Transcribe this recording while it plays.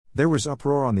There was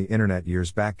uproar on the internet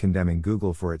years back condemning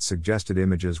Google for its suggested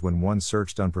images when one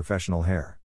searched unprofessional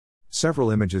hair. Several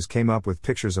images came up with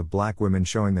pictures of black women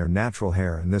showing their natural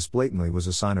hair, and this blatantly was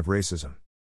a sign of racism.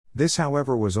 This,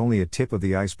 however, was only a tip of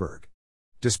the iceberg.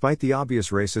 Despite the obvious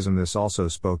racism, this also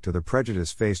spoke to the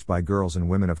prejudice faced by girls and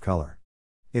women of color.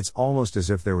 It's almost as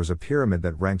if there was a pyramid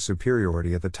that ranked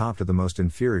superiority at the top to the most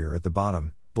inferior at the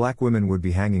bottom. Black women would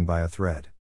be hanging by a thread.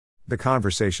 The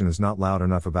conversation is not loud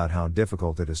enough about how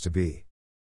difficult it is to be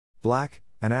black,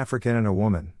 an African, and a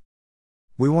woman.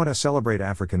 We want to celebrate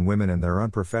African women and their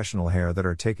unprofessional hair that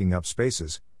are taking up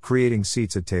spaces, creating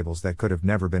seats at tables that could have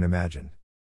never been imagined.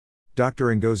 Dr.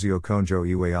 Ngozi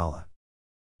Okonjo-Iweala,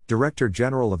 Director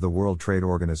General of the World Trade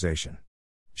Organization.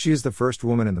 She is the first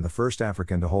woman and the first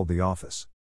African to hold the office.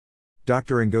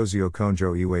 Dr. Ngozi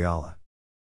Okonjo-Iweala.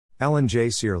 Ellen J.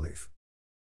 Sirleaf,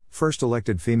 first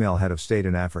elected female head of state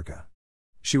in Africa.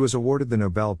 She was awarded the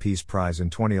Nobel Peace Prize in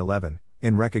 2011,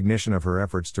 in recognition of her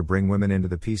efforts to bring women into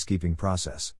the peacekeeping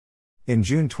process. In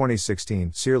June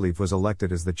 2016, Sirleaf was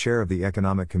elected as the chair of the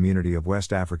Economic Community of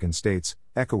West African States,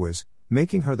 ECOWAS,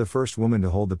 making her the first woman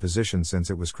to hold the position since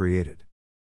it was created.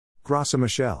 Graça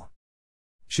Machel.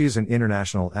 She is an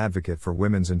international advocate for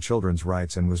women's and children's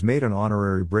rights and was made an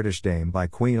honorary British Dame by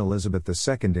Queen Elizabeth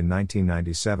II in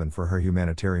 1997 for her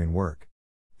humanitarian work.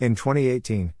 In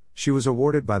 2018, she was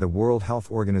awarded by the World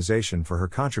Health Organization for her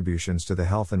contributions to the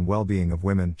health and well-being of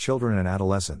women, children and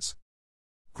adolescents.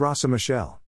 Graça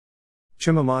Machel.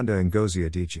 Chimamanda Ngozi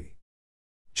Adichie.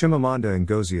 Chimamanda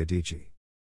Ngozi Adichie.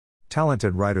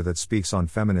 Talented writer that speaks on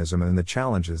feminism and the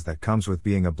challenges that comes with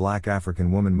being a black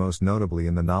African woman, most notably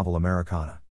in the novel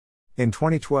Americana. In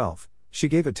 2012, she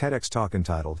gave a TEDx talk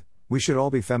entitled, "We Should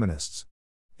All Be Feminists,"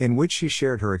 in which she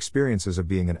shared her experiences of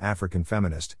being an African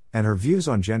feminist, and her views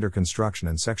on gender construction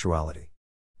and sexuality.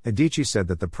 Adichie said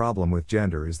that the problem with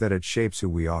gender is that it shapes who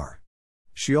we are.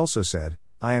 She also said,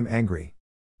 "I am angry.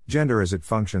 Gender as it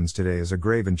functions today is a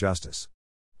grave injustice.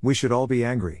 We should all be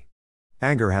angry."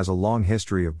 Anger has a long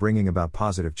history of bringing about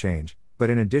positive change,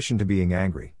 but in addition to being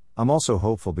angry, I'm also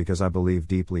hopeful because I believe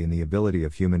deeply in the ability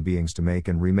of human beings to make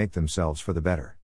and remake themselves for the better.